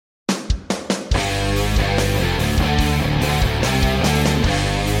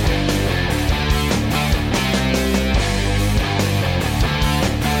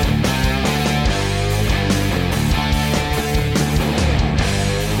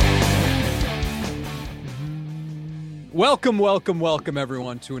Welcome, welcome, welcome,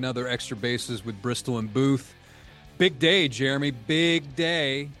 everyone, to another Extra Bases with Bristol and Booth. Big day, Jeremy. Big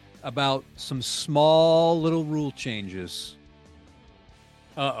day about some small little rule changes.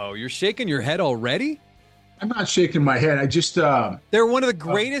 Uh-oh, you're shaking your head already? I'm not shaking my head. I just They're one of the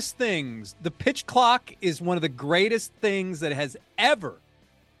greatest things. The pitch clock is one of the greatest things that has ever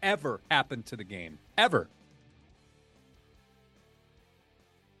happened to the game. Ever.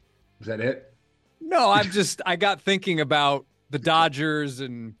 is that it? No, I got thinking about the Dodgers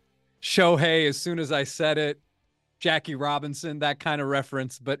and Shohei as soon as I said it. Jackie Robinson, that kind of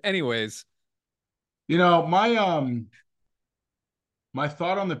reference. But anyways, My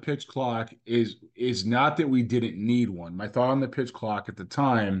thought on the pitch clock is not that we didn't need one. My thought on the pitch clock at the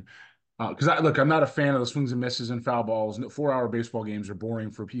time, because I'm not a fan of the swings and misses and foul balls. 4-hour baseball games are boring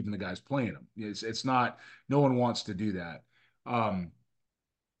for even the guys playing them. It's not. No one wants to do that. Um,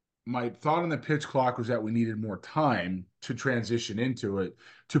 my thought on the pitch clock was that we needed more time to transition into it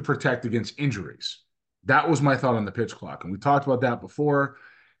to protect against injuries. That was my thought on the pitch clock, and we talked about that before.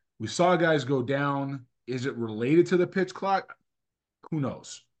 We saw guys go down. Is it related to the pitch clock? Who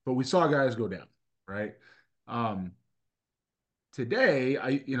knows? But we saw guys go down, right? Um, Today,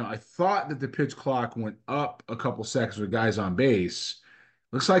 I thought that the pitch clock went up a couple seconds with guys on base.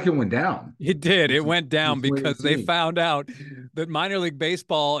 Looks like it went down. it did. It went down It's because they 2018. found out that minor league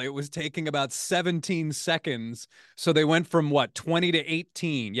baseball, it was taking about 17 seconds. So they went from what, 20 to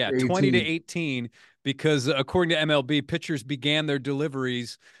 18? Yeah, 20 to 18. 18, because according to MLB, pitchers began their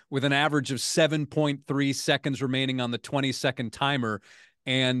deliveries with an average of 7.3 seconds remaining on the 20-second timer.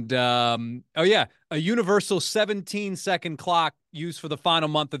 And oh yeah, a universal 17-second clock used for the final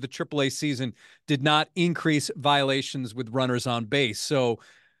month of the AAA season did not increase violations with runners on base. So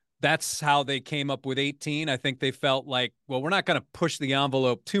that's how they came up with 18. I think they felt like, well, we're not going to push the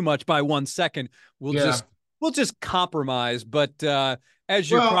envelope too much by 1 second. We'll Yeah. just we'll just compromise. But as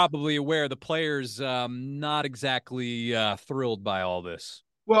you're Well, probably aware, the players not exactly thrilled by all this.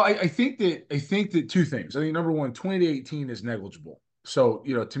 I think that two things. I think number one, 20 to 18 is negligible. So,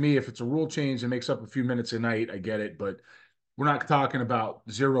 to me, if it's a rule change that makes up a few minutes a night, I get it. But we're not talking about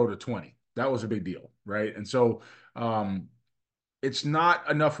 0 to 20. That was a big deal, right? And so it's not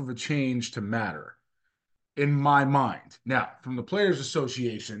enough of a change to matter in my mind. Now, from the Players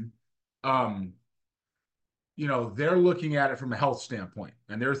Association, um, they're looking at it from a health standpoint,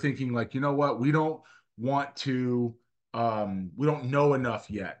 and they're thinking like, you know what, want to, we don't know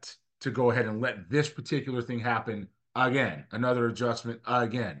enough yet to go ahead and let this particular thing happen again. Another adjustment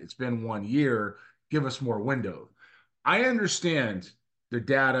again. It's been 1 year. Give us more window. I understand the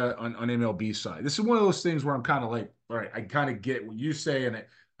data on MLB side. This is one of those things where I'm kind of like, all right, I kind of get what you say, and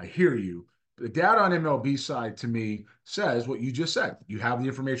I hear you. The data on MLB side to me says what you just said. You have the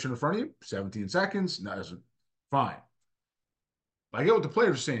information in front of you, 17 seconds. No, fine. I get what the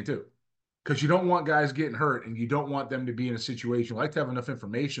players are saying too, because you don't want guys getting hurt and you don't want them to be in a situation. You like to have enough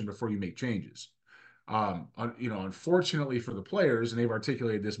information before you make changes. Unfortunately for the players, and they've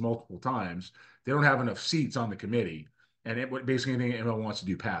articulated this multiple times, they don't have enough seats on the committee, and basically anything ML wants to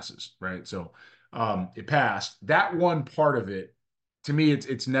do passes, right? So it passed. That one part of it, to me,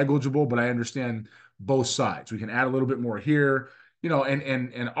 it's negligible, but I understand both sides. We can add a little bit more here,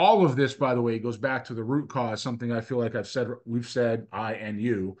 and all of this, by the way, goes back to the root cause. Something I feel like we've said, I and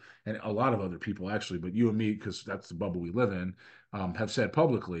you, and a lot of other people actually, but you and me, because that's the bubble we live in, have said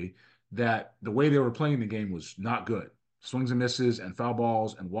publicly that the way they were playing the game was not good. Swings and misses and foul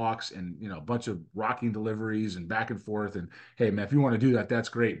balls and walks and a bunch of rocking deliveries and back and forth. And hey, man, if you want to do that, that's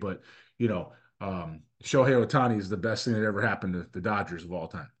great. But Shohei Ohtani is the best thing that ever happened to the Dodgers of all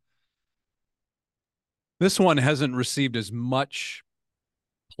time. This one hasn't received as much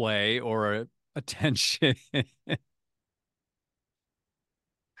play or attention.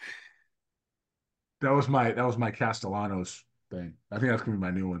 That was my Castellanos thing. I think that's gonna be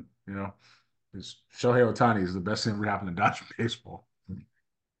my new one. Is Shohei Ohtani is the best thing ever happened to Dodger baseball.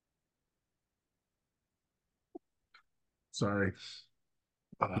 Sorry.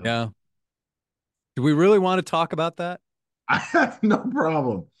 Yeah. Do we really want to talk about that? I have no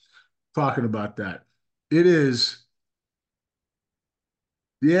problem talking about that. It is,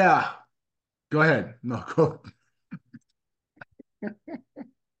 yeah. Go ahead. No, go.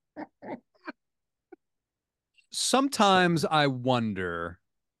 Sometimes I wonder,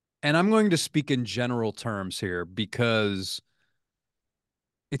 and I'm going to speak in general terms here because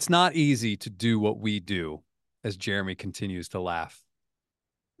it's not easy to do what we do, as Jeremy continues to laugh.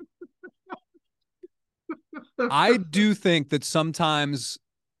 I do think that sometimes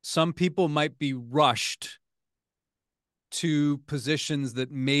some people might be rushed to positions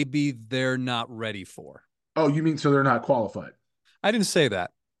that maybe they're not ready for. Oh, you mean so they're not qualified? I didn't say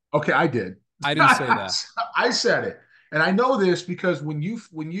that. Okay, I did. I didn't say that. I said it, and I know this because when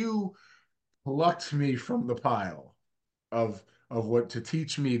you plucked me from the pile of what to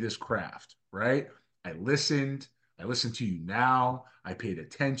teach me this craft, right? I listened. I listened to you now. I paid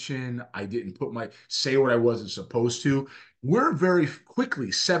attention. I didn't say what I wasn't supposed to. We're very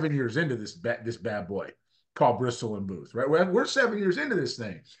quickly 7 years into this bad boy called Bristol and Booth, right? We're 7 years into this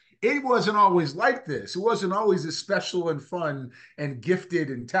thing. It wasn't always like this. It wasn't always as special and fun and gifted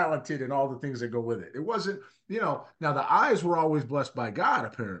and talented and all the things that go with it. It wasn't, now the eyes were always blessed by God,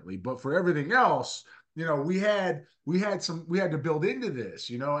 apparently, but for everything else, we had to build into this,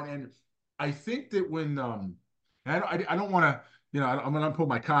 and I think that when I don't want to, I'm gonna put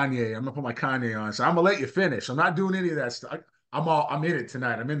my Kanye on, so I'm gonna let you finish. I'm not doing any of that stuff. I'm in it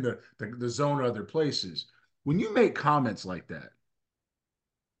tonight. I'm in the zone of other places. When you make comments like that,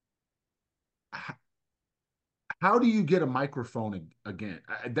 how do you get a microphone again?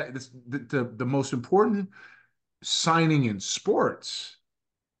 That's the most important signing in sports,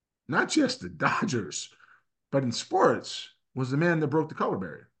 not just the Dodgers, but in sports, was the man that broke the color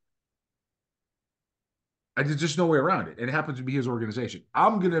barrier. There's just no way around it. And it happens to be his organization.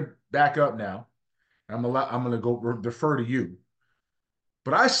 I'm gonna back up now. I'm gonna go defer to you.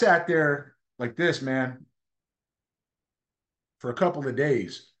 But I sat there like this, man, for a couple of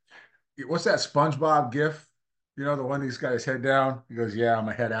days. What's that SpongeBob gif? The one he's got his head down. He goes, "Yeah, I'm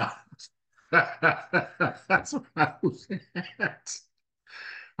a head out." That's what I was at.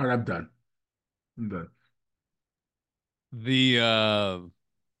 All right, I'm done. I'm done. The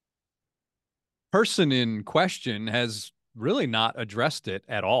person in question has really not addressed it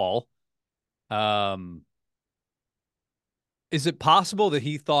at all. Um, is it possible that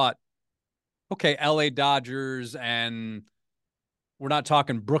he thought, okay, LA Dodgers, and we're not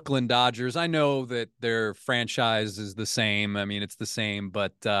talking Brooklyn Dodgers. I know that their franchise is the same. I mean, it's the same,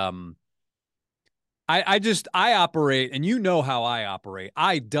 but I operate, and you know how I operate.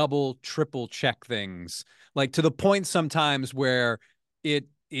 I double, triple check things, like to the point sometimes where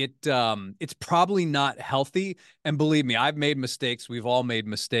it's probably not healthy. And believe me, I've made mistakes. We've all made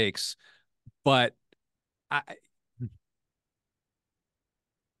mistakes, but I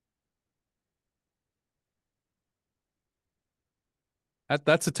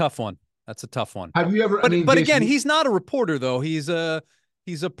that's a tough one. That's a tough one. Have you ever? I mean, But again, Jason, he's not a reporter though. He's a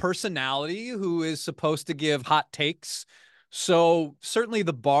personality who is supposed to give hot takes. So certainly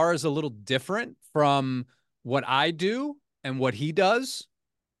the bar is a little different from what I do and what he does.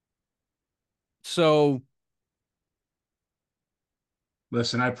 So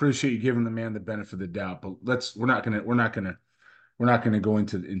listen. I appreciate you giving the man the benefit of the doubt, but we're not gonna go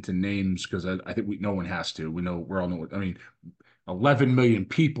into names because I think no one has to. We're all know. I mean, 11 million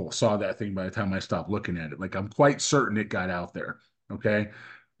people saw that thing by the time I stopped looking at it. Like I'm quite certain it got out there. Okay,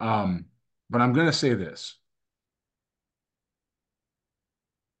 um, but I'm gonna say this: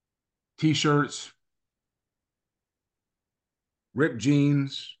 t-shirts, ripped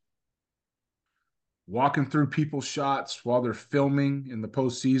jeans, walking through people's shots while they're filming in the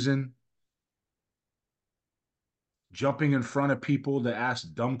postseason, jumping in front of people to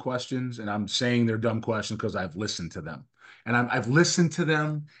ask dumb questions. And I'm saying they're dumb questions because I've listened to them. And I've listened to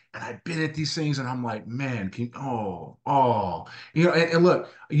them and I've been at these things and I'm like, man, and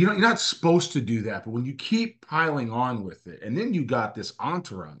look, you're not supposed to do that. But when you keep piling on with it, and then you got this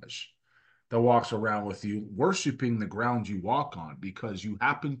entourage that walks around with you, worshiping the ground you walk on because you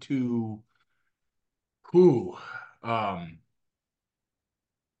happen to, who, um,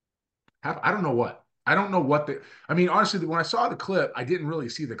 I don't know what. I don't know what I mean, honestly, when I saw the clip, I didn't really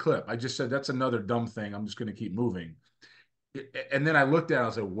see the clip. I just said, that's another dumb thing. I'm just going to keep moving. And then I looked at it, I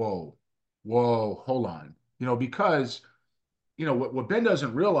was like, whoa, whoa, hold on. Because, what Ben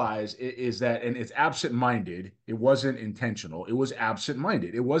doesn't realize is that, and it's absent-minded. It wasn't intentional. It was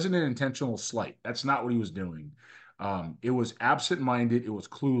absent-minded. It wasn't an intentional slight. That's not what he was doing. It was absent-minded. It was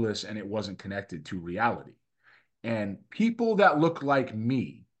clueless, and it wasn't connected to reality. And people that look like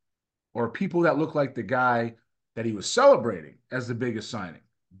me, or people that look like the guy that he was celebrating as the biggest signing,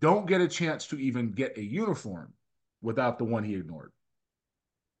 don't get a chance to even get a uniform without the one he ignored.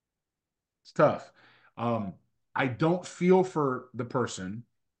 It's tough. Um, I don't feel for the person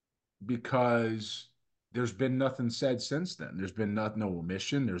because there's been nothing said since then. There's been no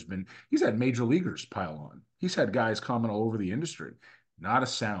omission. He's had major leaguers pile on. He's had guys comment all over the industry. Not a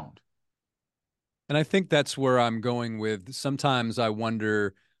sound. and I think that's where I'm going with. Sometimes I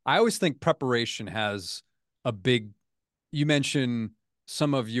wonder, I always think preparation has a big, you mentioned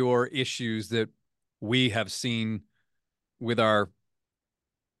some of your issues that we have seen with our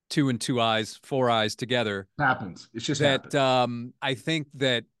two and two eyes, four eyes together. Happens. It just That happens. I think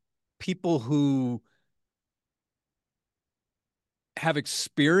that people who have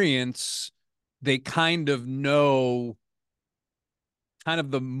experience, they kind of know kind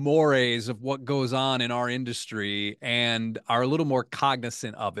of the mores of what goes on in our industry and are a little more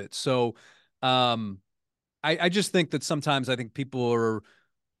cognizant of it. So um, I just think that sometimes I think people are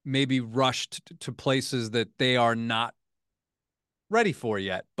maybe rushed to places that they are not ready for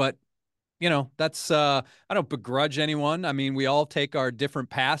yet. But that's I don't begrudge anyone. I mean, we all take our different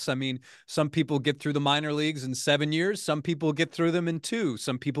paths. I mean, some people get through the minor leagues in 7 years, some people get through them in two,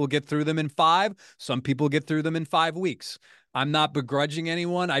 some people get through them in five, some people get through them in 5 weeks. I'm not begrudging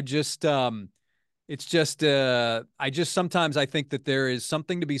anyone. I just it's just I just sometimes I think that there is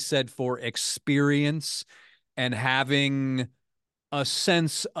something to be said for experience and having a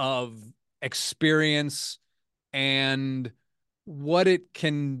sense of experience and what it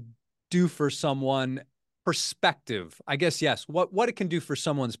can do for someone perspective. I guess yes. What it can do for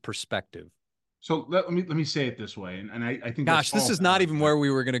someone's perspective. So let me say it this way, and I think that's Gosh, this all is not valid, even right? where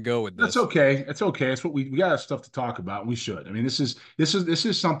we were going to go with That's this. okay. It's okay. It's what we got stuff to talk about. We should. I mean, this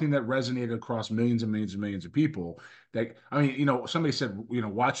is something that resonated across millions and millions and millions of people. That I mean, somebody said,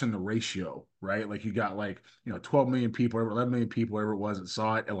 watching the ratio, right? Like you got 12 million people, or 11 million people, whatever it was, that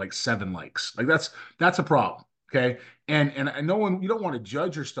saw it, and like 7 likes. Like that's a problem. Okay. And I know when you don't want to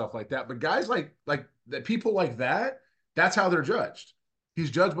judge your stuff like that, but guys like that, people like that, that's how they're judged. He's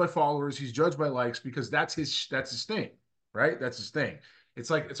judged by followers, he's judged by likes because that's his thing, right? That's his thing.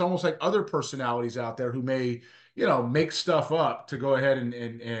 It's almost like other personalities out there who may, make stuff up to go ahead and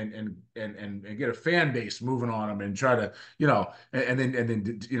get a fan base moving on them and try to, and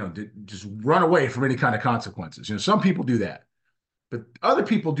then just run away from any kind of consequences. Some people do that, but other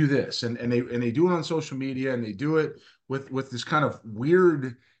people do this, and they do it on social media, and they do it with this kind of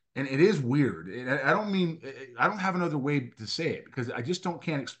weird, and it is weird. And I don't have another way to say it because I just don't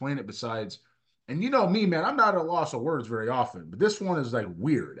can't explain it besides. And you know me, man, I'm not at a loss of words very often, but this one is like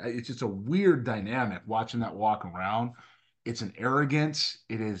weird. It's just a weird dynamic watching that walk around. It's an arrogance.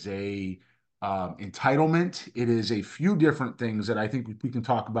 It is a entitlement. It is a few different things that I think we can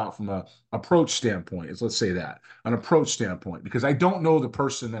talk about from a approach standpoint. Let's say that an approach standpoint, because I don't know the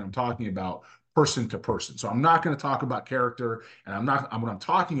person that I'm talking about person to person. So I'm not going to talk about character, and what I'm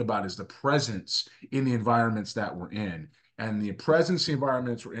talking about is the presence in the environments that we're in. And the presence in the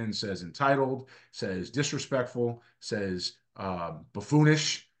environments we're in says entitled, says disrespectful, says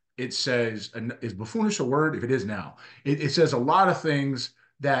buffoonish. It says, is buffoonish a word? If it is now, it says a lot of things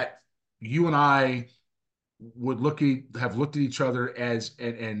that you and I would have looked at each other as,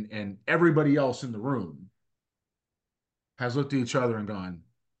 and everybody else in the room has looked at each other and gone,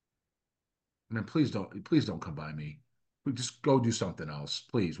 man, please don't come by me. Just go do something else,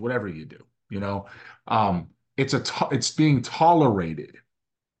 please. Whatever you do, you know. Um, it's being tolerated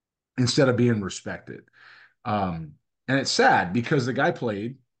instead of being respected. Um, and it's sad because the guy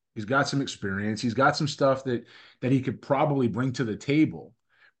played. He's got some experience. He's got some stuff that he could probably bring to the table,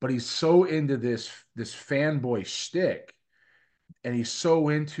 but he's so into this fanboy shtick, and he's so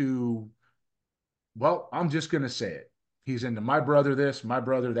into, well, I'm just gonna say it. He's into my brother this, my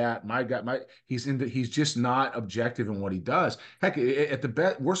brother that, my guy, he's just not objective in what he does. Heck, at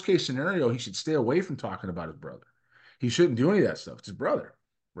the worst case scenario, he should stay away from talking about his brother. He shouldn't do any of that stuff. It's his brother,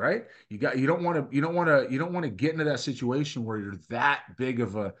 right? You don't want to get into that situation where you're that big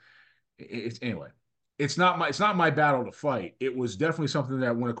of a anyway. It's not my battle to fight. It was definitely something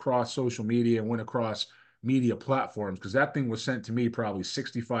that went across social media and went across media platforms because that thing was sent to me probably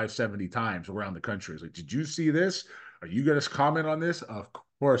 65, 70 times around the country. It's like, did you see this? Are you going to comment on this? Of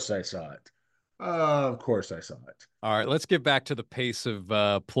course I saw it. Of course I saw it. All right, let's get back to the pace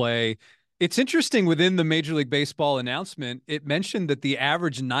of play. It's interesting within the Major League Baseball announcement, it mentioned that the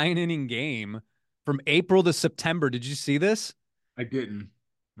average 9 inning game from April to September. Did you see this? I didn't.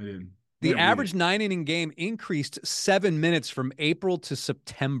 I didn't. I The didn't read it. average 9 inning game increased 7 minutes from April to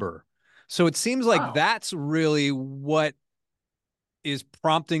September. So it seems like Wow. that's really what is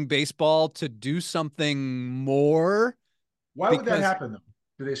prompting baseball to do something more Why would that because happen though?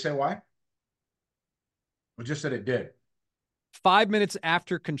 Do they say why? Or just that it did? 5 minutes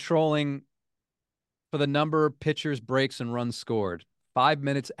after controlling for the number of pitchers, breaks, and runs scored. 5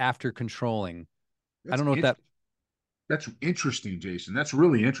 minutes after controlling. I That's don't know what it. that That's interesting, Jason. That's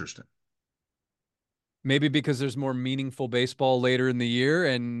really interesting. maybe because there's more meaningful baseball later in the year,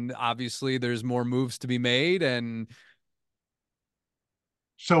 and obviously there's more moves to be made. And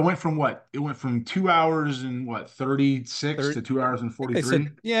So it went from what? It went from 2 hours and what, 36 third, to 2 hours and I think they said,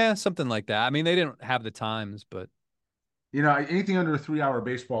 43? yeah, something like that. I mean, they didn't have the times, but Anything under a 3 hour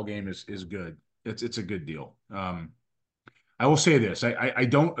baseball game is good. It's a good deal. I will say this: I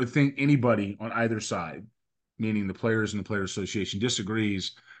don't think anybody on either side, meaning the players and the Players Association,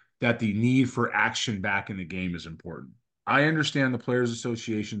 disagrees that the need for action back in the game is important. I understand the Players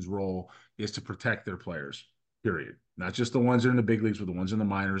Association's role is to protect their players. Period. Not just the ones that are in the big leagues, but the ones in the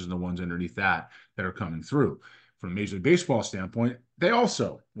minors and the ones underneath that are coming through. From a Major League Baseball standpoint, they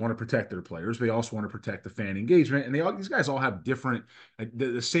also want to protect their players. They also want to protect the fan engagement, and these guys all have different,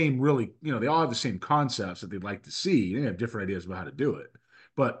 the same really, they all have the same concepts that they'd like to see. They have different ideas about how to do it,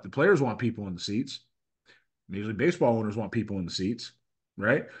 but the players want people in the seats. Major League Baseball owners want people in the seats,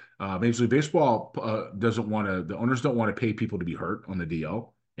 right? Major League Baseball doesn't want to. The owners don't want to pay people to be hurt on the DL,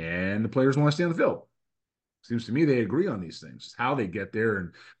 and the players want to stay on the field. Seems to me they agree on these things. How they get there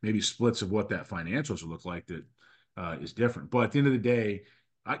and maybe splits of what that financials will look like that is different. But at the end of the day,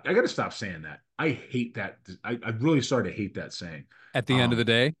 I got to stop saying that. I hate that. I really started to hate that saying. At the end of the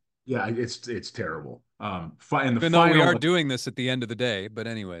day, Yeah, it's terrible. In the even though we are final doing this at the end of the day, but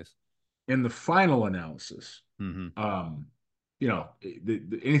anyways. in the final analysis, Mm-hmm.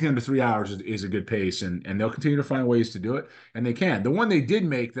 anything under 3 hours is a good pace, and they'll continue to find ways to do it, and they can. The one they did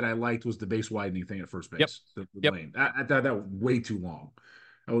make that I liked was the base widening thing at first Yep. base, the Yep. lane. That was way too long.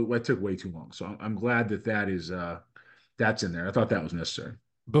 That took way too long. So I'm glad that's in there. I thought that was necessary.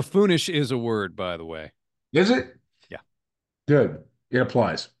 Buffoonish is a word, by the way. Is it? Yeah. Good. It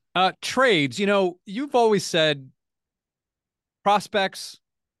applies. Trades, you've always said prospects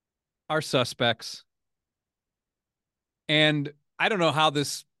are suspects. And I don't know how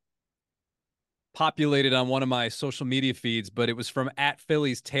this populated on one of my social media feeds, but it was from at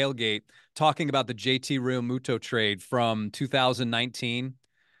Phillies Tailgate talking about the JT Realmuto trade from 2019.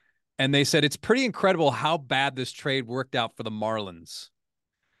 And they said it's pretty incredible how bad this trade worked out for the Marlins.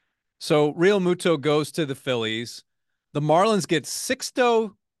 So Realmuto goes to the Phillies. The Marlins get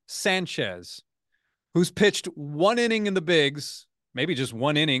Sixto Sanchez, who's pitched one inning in the bigs, maybe just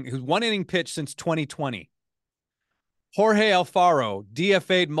one inning, who's one inning pitch since 2020. Jorge Alfaro,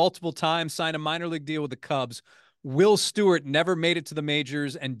 DFA'd multiple times, signed a minor league deal with the Cubs. Will Stewart never made it to the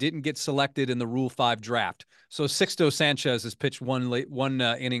majors and didn't get selected in the Rule 5 draft. So Sixto Sanchez has pitched one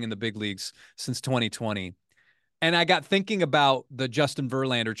inning in the big leagues since 2020. And I got thinking about the Justin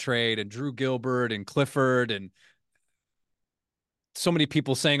Verlander trade and Drew Gilbert and Clifford and so many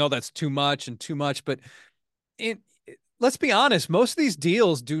people saying, oh, that's too much and too much. But let's be honest, most of these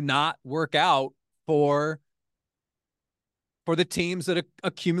deals do not work out for the teams that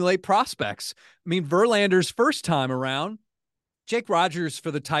accumulate prospects. I mean, Verlander's first time around, Jake Rogers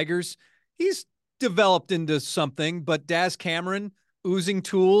for the Tigers, he's developed into something, but Daz Cameron oozing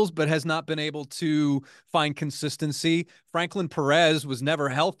tools, but has not been able to find consistency. Franklin Perez was never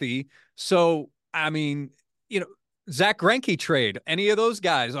healthy. So, I mean, Zach Greinke trade, any of those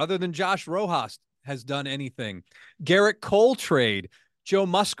guys other than Josh Rojas has done anything. Garrett Cole trade, Joe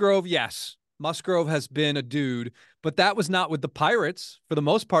Musgrove, yes. Musgrove has been a dude, but that was not with the Pirates. For the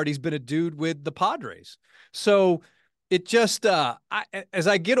most part, he's been a dude with the Padres. So it just, as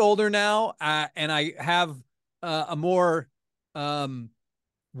I get older now, and I have a more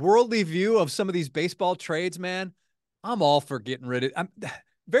worldly view of some of these baseball trades, man, I'm all for getting rid of.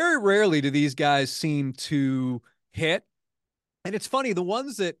 Very rarely do these guys seem to hit. And it's funny, the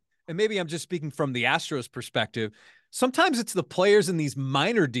ones that, and maybe I'm just speaking from the Astros perspective, sometimes it's the players in these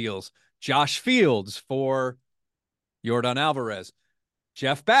minor deals. Josh Fields for Yordan Alvarez,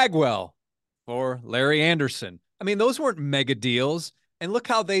 Jeff Bagwell for Larry Anderson. I mean, those weren't mega deals, and look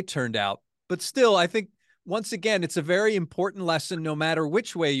how they turned out. But still, I think, once again, it's a very important lesson, no matter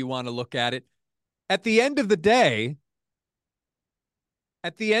which way you want to look at it. At the end of the day,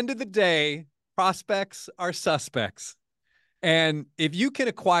 prospects are suspects. And if you can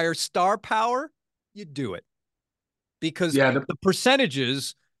acquire star power, you do it. Because the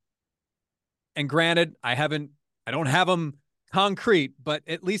percentages, and granted, I don't have them concrete, but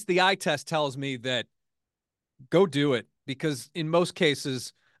at least the eye test tells me that go do it. Because in most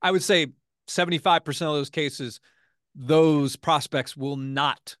cases, I would say 75% of those cases, those prospects will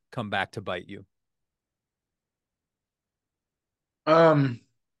not come back to bite you.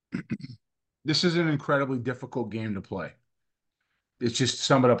 This is an incredibly difficult game to play. It's just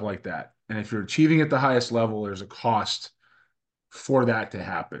sum it up like that. And if you're achieving at the highest level, there's a cost for that to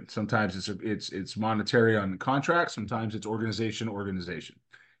happen. Sometimes it's monetary on the contract. Sometimes it's organization.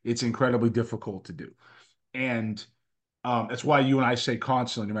 It's incredibly difficult to do. And that's why you and I say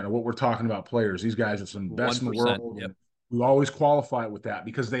constantly, no matter what we're talking about players, these guys are some of the best in the world. Yep. We always qualify with that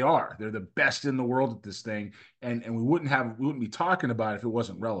because they're the best in the world at this thing. And we wouldn't be talking about it if it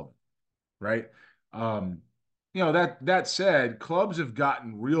wasn't relevant. Right. That said, clubs have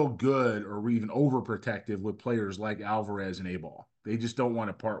gotten real good or even overprotective with players like Alvarez and A-Ball. They just don't want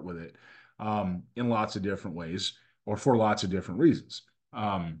to part with it in lots of different ways or for lots of different reasons.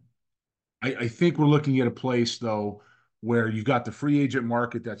 Um, I think we're looking at a place though where you've got the free agent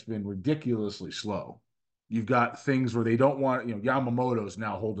market that's been ridiculously slow. You've got things where they don't want, Yamamoto's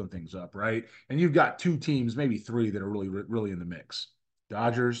now holding things up, right? And you've got two teams, maybe three, that are really in the mix: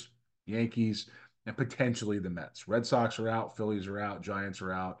 Dodgers, Yankees, and potentially the Mets. Red Sox are out, Phillies are out, Giants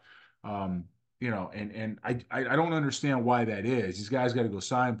are out. And I don't understand why that is. These guys got to go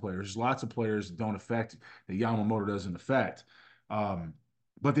sign players. There's lots of players that don't affect that Yamamoto doesn't affect. Um,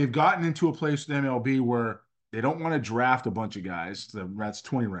 but they've gotten into a place in MLB where they don't want to draft a bunch of guys. That's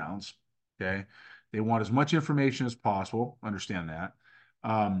 20 rounds. Okay. They want as much information as possible. Understand that.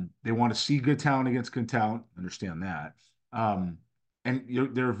 They want to see good talent against good talent. Understand that. Um, and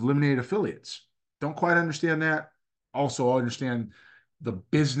they're eliminated affiliates. Don't quite understand that. Also, I understand the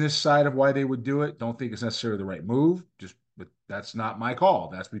business side of why they would do it. Don't think it's necessarily the right move. But that's not my call.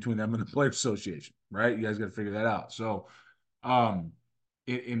 That's between them and the Players Association, right? You guys got to figure that out. So, um,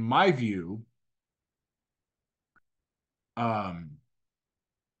 in my view, um,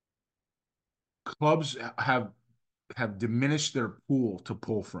 clubs have diminished their pool to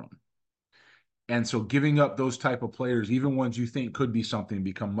pull from. And so giving up those type of players, even ones you think could be something,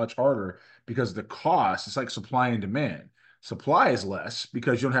 become much harder because the cost, it's like supply and demand. Supply is less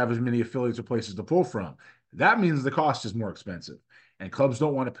because you don't have as many affiliates or places to pull from. That means the cost is more expensive. And clubs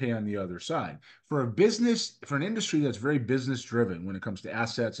don't want to pay on the other side. For an industry that's very business driven when it comes to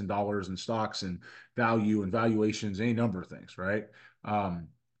assets and dollars and stocks and value and valuations, any number of things, right? Um,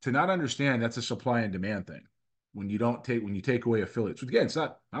 to not understand that's a supply and demand thing when you take away affiliates. Which again, it's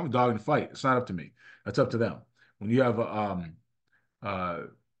not. I'm a dog in the fight. It's not up to me. That's up to them. When you have uh,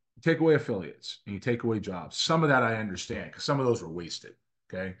 take away affiliates and you take away jobs, some of that I understand because some of those were wasted.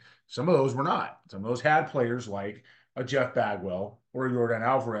 Okay, some of those were not. Some of those had players like a Jeff Bagwell or a Jordan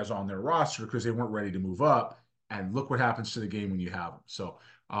Alvarez on their roster because they weren't ready to move up. And look what happens to the game when you have them. So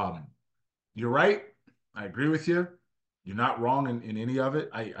um, you're right. I agree with you. You're not wrong in any of it.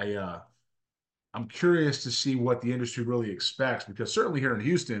 I'm curious to see what the industry really expects because certainly here in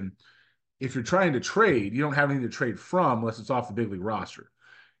Houston, if you're trying to trade, you don't have anything to trade from unless it's off the big league roster.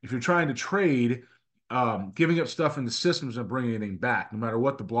 If you're trying to trade, giving up stuff in the systems and bringing anything back, no matter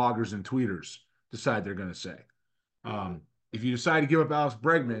what the bloggers and tweeters decide they're going to say. Um, if you decide to give up Alex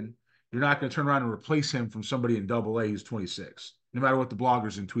Bregman, you're not going to turn around and replace him from somebody in Double A who's 26, no matter what the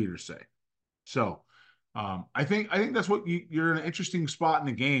bloggers and tweeters say. So I think that's what you're in an interesting spot in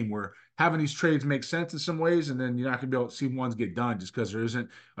the game where having these trades make sense in some ways, and then you're not going to be able to see ones get done just because there isn't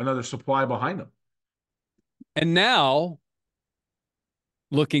another supply behind them. And now,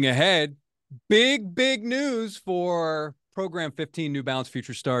 looking ahead, big news for Program 15 New Balance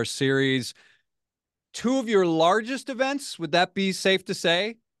Future Stars Series. Two of your largest events, would that be safe to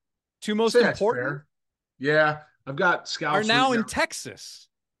say? Two most Say that's important fair. Yeah, I've got are scouts now reaching in out. Texas.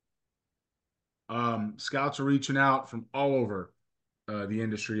 Scouts are reaching out from all over the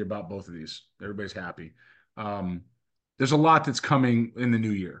industry about both of these. Everybody's happy. Um, there's a lot that's coming in the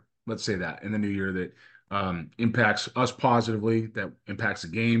new year. Let's say that in the new year that impacts us positively, that impacts the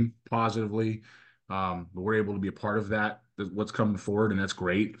game positively. But we're able to be a part of that. What's coming forward, and that's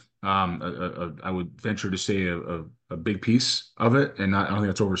great. I would venture to say a big piece of it, and I don't think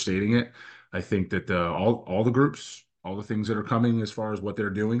that's overstating it. I think that all the groups, all the things that are coming as far as what they're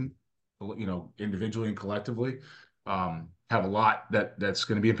doing, individually and collectively, have a lot that's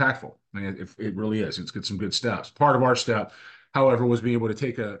going to be impactful. I mean, it really is. It's got some good steps. Part of our step, however, was being able to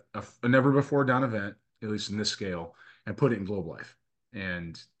take a never before done event, at least in this scale, and put it in Globe Life.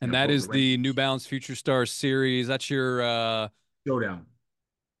 And And that both the is the New rankings Balance Future Stars Series. That's your showdown.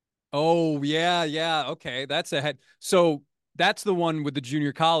 oh yeah, okay. That's ahead. So that's the one with the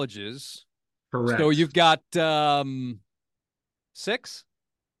junior colleges. So Correct. you've got six?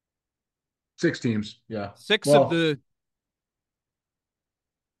 6 teams. Yeah. Six of Well, the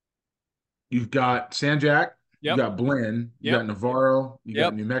you've got San Jack, you yep, got Blinn, you yep, got Navarro, you got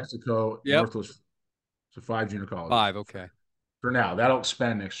yep, New Mexico, yep. Northwest. So five junior colleges Five, okay. for now. That'll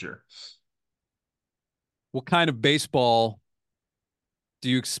expand next year. What kind of baseball do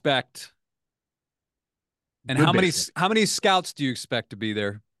you expect? And Good baseball. how many scouts do you expect to be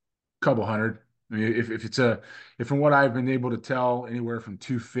there? Couple hundred. I mean, if from what I've been able to tell, anywhere from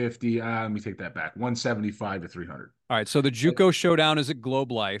 250, let me take that back, 175 to 300. All right, so the JUCO showdown is at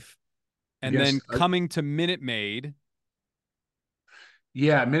Globe Life, and then Against, coming to Minute Maid,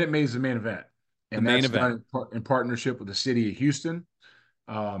 Minute Maid is the main event, the and main that's event. done in partnership with the city of Houston.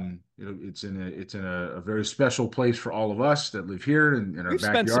 it's in a very special place for all of us that live here in our We've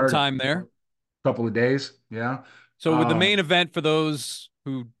spent some backyard. time there. Couple of days, yeah. So with the main event, for those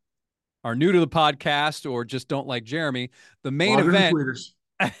who are new to the podcast or just don't like Jeremy, the main Log in the event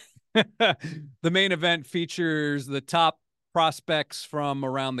tweeters. the main event features the top prospects from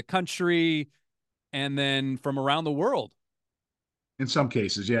around the country and then from around the world In some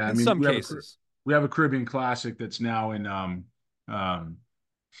cases, yeah. I in mean, some cases. we have a Caribbean Classic that's now um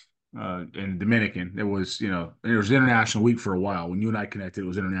in Dominican. It was, it was International Week for a while. When you and I connected, it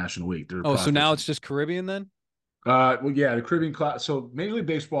was International Week. There were Oh, so prospects now from it's just Caribbean then? well, yeah, the Caribbean Class. So Major League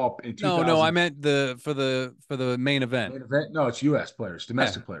Baseball in No, I 2000 meant the for the main event. main event. No, it's U.S. players, Yeah.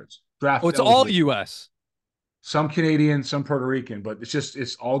 domestic players, Oh, draft it's all eligible. US. Some Canadian, some Puerto Rican, but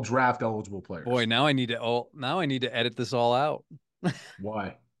it's all draft eligible Boy, players. now I need to edit this all out.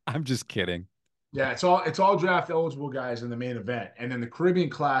 Why? I'm just kidding. Yeah, it's all draft eligible guys in the main event, and then the Caribbean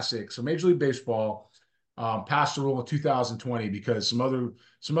Classic. So Major League Baseball passed the rule in 2020 because some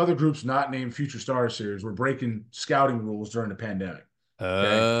other groups not named Future Star Series were breaking scouting rules during the pandemic. Okay,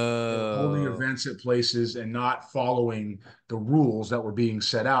 they were holding Oh. events at places and not following the rules that were being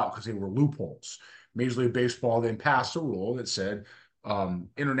set out because they were loopholes. Major League Baseball then passed a rule that said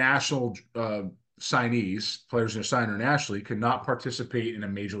international signees, players that are signed internationally, could not participate in a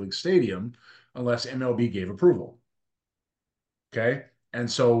major league stadium unless MLB gave approval. Okay. And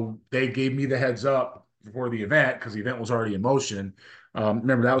so they gave me the heads up before the event because the event was already in motion.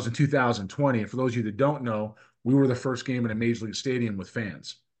 Remember, that was in 2020. And for those of you that don't know, we were the first game in a major league stadium with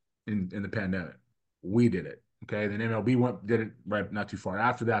fans in the pandemic. We did it. Okay. Then MLB did it right not too far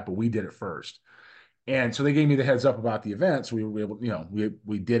after that, but we did it first. And so they gave me the heads up about the event. So we were able,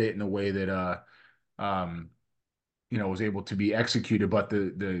 we did it in a way that um, was able to be executed. But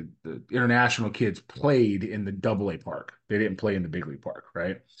the international kids played in the Double A park. They didn't play in the big league park,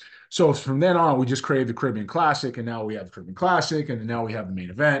 right? So from then on, we just created the Caribbean Classic, and now we have the Caribbean Classic, and now we have the main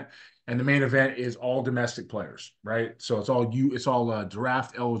event. And the main event is all domestic players, right? So it's all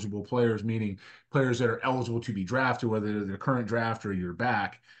draft eligible players, meaning players that are eligible to be drafted, whether they're the current draft or you're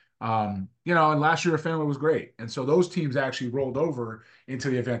back. And last year, Family was great. And so those teams actually rolled over into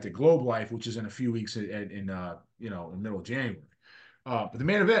the event at Globe Life, which is in a few weeks in the middle of January. But the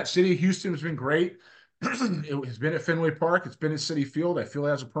main event, City of Houston, has been great. It has been at Fenway Park. It's been at City Field. I feel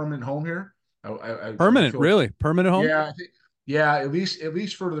it has a permanent home here. I Permanent, feel, really? Permanent home? yeah, yeah, at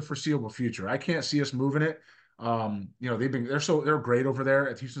least for the foreseeable future. I can't see us moving it. They're great over there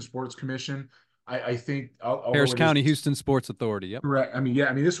at Houston Sports Commission. I think, although Harris it is County Houston Sports Authority. Yep. correct. I mean, yeah,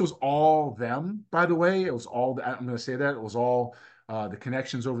 I mean, this was all them, by the way. It was all, I'm going to say that. It was all the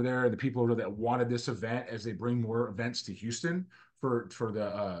connections over there, the people over there that wanted this event as they bring more events to Houston for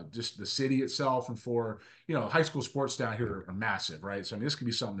the just the city itself and for, high school sports down here are massive, right? So I mean, this could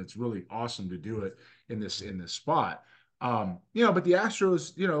be something that's really awesome to do it in this spot. But the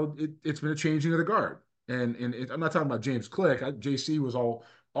Astros, it's been a changing of the guard. I'm not talking about James Click. JC was all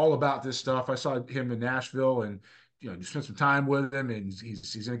about this stuff. I saw him in Nashville and you spent some time with him, and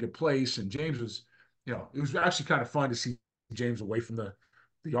he's in a good place. And James was, it was actually kind of fun to see James away from the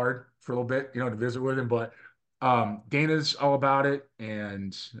yard for a little bit, to visit with him. But Dana's all about it,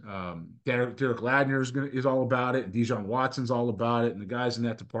 and Derek Ladner is all about it, and Dijon Watson's all about it, and the guys in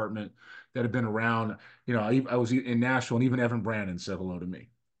that department that have been around. I was in Nashville, and even Evan Brandon said hello to me,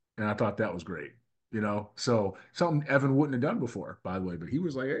 and I thought that was great. So something Evan wouldn't have done before, by the way. But he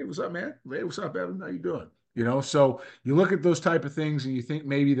was like, "Hey, what's up, man? Hey, what's up, Evan? How you doing?" So you look at those type of things and you think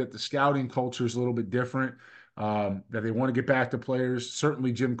maybe that the scouting culture is a little bit different, that they want to get back to players.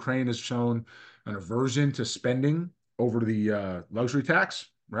 Certainly, Jim Crane has shown an aversion to spending over the luxury tax,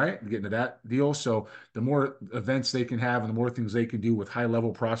 right? Getting to that deal. So the more events they can have and the more things they can do with high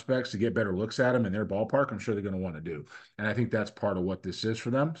level prospects to get better looks at them in their ballpark, I'm sure they're going to want to do. And I think that's part of what this is for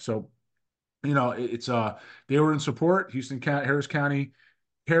them. So it's they were in support.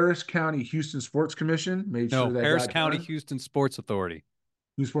 Harris County Houston Sports Commission made sure No, that Harris got County done. Houston Sports Authority.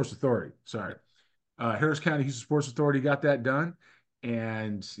 Houston Sports Authority, sorry. Harris County Houston Sports Authority got that done,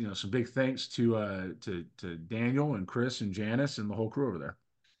 and some big thanks to Daniel and Chris and Janice and the whole crew over there.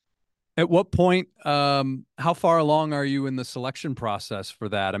 At what point, how far along are you in the selection process for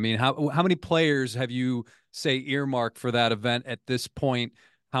that? I mean, how many players have you, say, earmarked for that event at this point?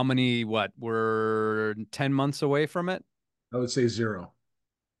 How many, we're 10 months away from it? I would say zero,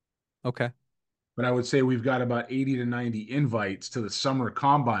 Okay. but I would say we've got about 80 to 90 invites to the summer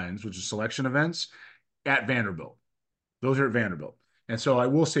combines, which is selection events at Vanderbilt. Those are at Vanderbilt. And so I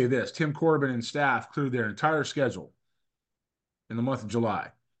will say this, Tim Corbin and staff cleared their entire schedule in the month of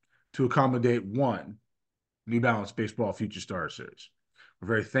July to accommodate one New Balance Baseball Future Star Series. We're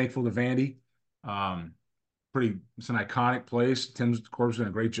very thankful to Vandy. Um, it's an iconic place. Tim's, of course, done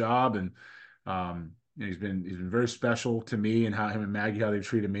a great job, and he's been very special to me, and how him and Maggie, how they've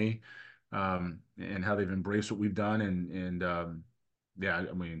treated me, and how they've embraced what we've done, and yeah,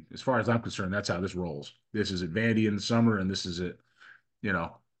 I mean, as far as I'm concerned, that's how this rolls. This is at Vandy in the summer, and this is at, you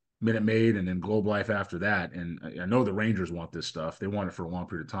know, Minute Maid, and then Globe Life after that. And I know the Rangers want this stuff. They want it for a long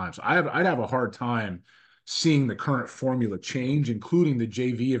period of time. So I'd have a hard time seeing the current formula change, including the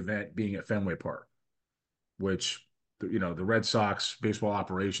JV event being at Fenway Park, which, the Red Sox baseball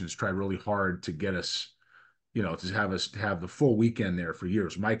operations tried really hard to get us, to have us have the full weekend there for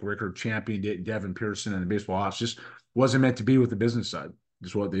years. Mike Rickard championed it, Devin Pearson and the baseball ops. Just wasn't meant to be with the business side.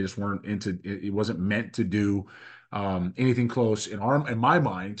 Just what they just weren't into. It wasn't meant to do anything close in my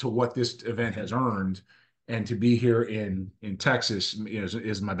mind to what this event has earned, and to be here in Texas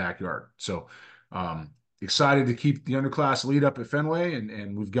is my backyard. So excited to keep the underclass lead up at Fenway,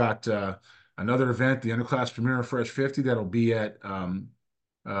 and we've got another event, the underclass Premier Fresh 50, that'll be at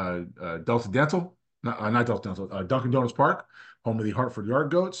Delta Dental, not Delta Dental, Dunkin' Donuts Park, home of the Hartford Yard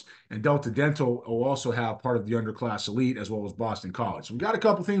Goats. And Delta Dental will also have part of the underclass elite, as well as Boston College. So we got a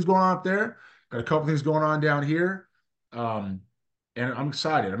couple things going on up there, got a couple things going on down here. And I'm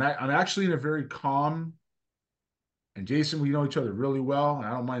excited. I'm actually in a very calm, and Jason, we know each other really well, and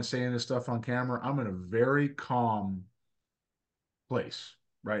I don't mind saying this stuff on camera. I'm in a very calm place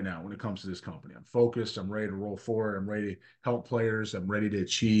right now when it comes to this company. I'm focused. I'm ready to roll forward. I'm ready to help players. I'm ready to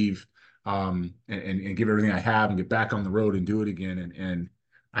achieve, and give everything I have and get back on the road and do it again. And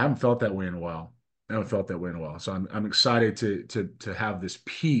I haven't felt that way in a while. So I'm excited to have this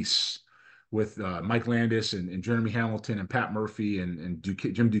piece with Mike Landis and Jeremy Hamilton and Pat Murphy and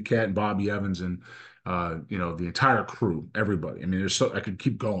Jim Duquette and Bobby Evans and the entire crew, everybody. I mean, I could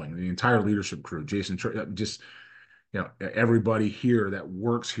keep going. The entire leadership crew, Jason, just everybody here that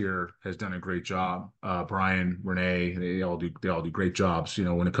works here has done a great job. Brian, Renee, they all do great jobs,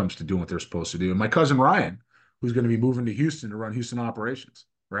 when it comes to doing what they're supposed to do. And my cousin Ryan, who's going to be moving to Houston to run Houston operations,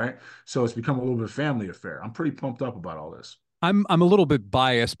 right? So it's become a little bit of a family affair. I'm pretty pumped up about all this. I'm a little bit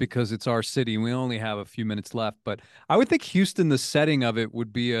biased because it's our city and we only have a few minutes left, but I would think Houston, the setting of it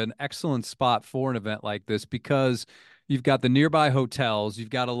would be an excellent spot for an event like this because you've got the nearby hotels,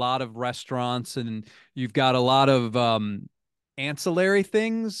 you've got a lot of restaurants, and you've got a lot of ancillary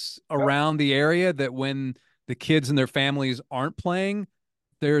things Yep. around the area that when the kids and their families aren't playing,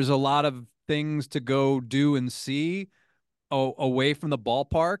 there's a lot of things to go do and see away from the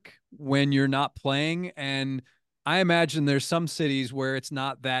ballpark when you're not playing. And I imagine there's some cities where it's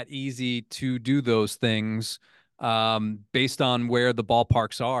not that easy to do those things based on where the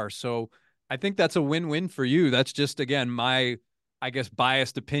ballparks are. So I think that's a win-win for you. That's just, again, my, I guess,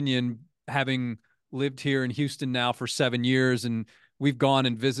 biased opinion, having lived here in Houston now for 7 years, and we've gone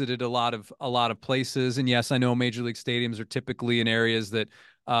and visited a lot of places. And yes, I know major league stadiums are typically in areas that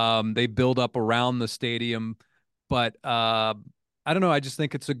they build up around the stadium, but I don't know. I just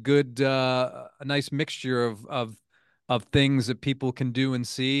think it's a nice mixture of things that people can do and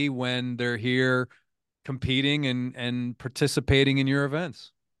see when they're here competing and participating in your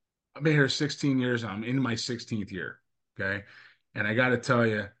events. I've been here 16 years. I'm in my 16th year. Okay. And I got to tell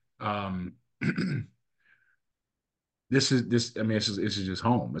you, this is just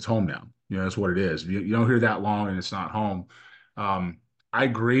home. It's home now. That's what it is. You don't hear that long and it's not home. Um, I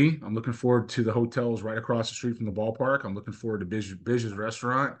agree. I'm looking forward to the hotels right across the street from the ballpark. I'm looking forward to Biz's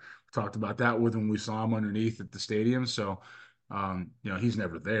restaurant. We talked about that with him when we saw him underneath at the stadium. So, he's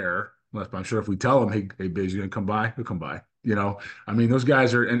never there. But I'm sure if we tell him, hey, Biz, you're gonna come by, he'll come by. I mean, those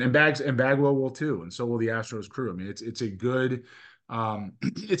guys are, and Bagwell will too, and so will the Astros crew. I mean, it's a good,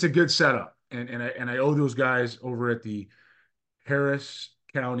 it's a good setup, and I owe those guys over at the Harris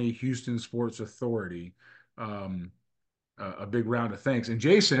County Houston Sports Authority a big round of thanks. And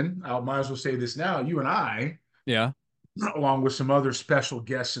Jason, I might as well say this now: you and I, Yeah. along with some other special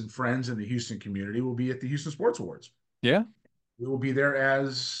guests and friends in the Houston community, will be at the Houston Sports Awards. Yeah. We will be there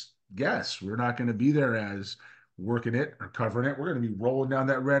as guests. We're not going to be there as working it or covering it. We're going to be rolling down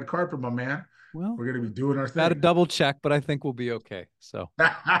that red carpet, my man. Well, We're going to be doing our got to thing. double check, but I think we'll be okay. So, all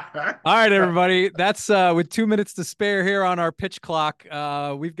right, everybody. That's with 2 minutes to spare here on our pitch clock.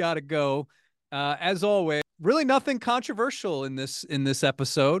 We've got to go. As always, really nothing controversial in this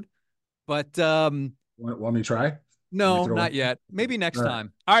episode, but Want me to try? no, not yet. Maybe next All right.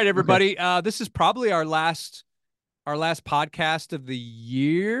 time. All right, Okay. everybody. This is probably our last podcast of the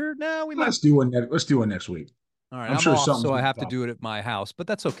year. No, we might. Let's do one next week. All right, I'm I'm sure off, something's so I gonna have to pop. do it at my house, but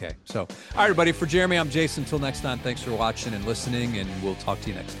that's okay. So, all right, everybody. For Jeremy, I'm Jason. Until next time, thanks for watching and listening, and we'll talk to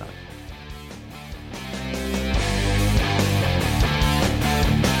you next time.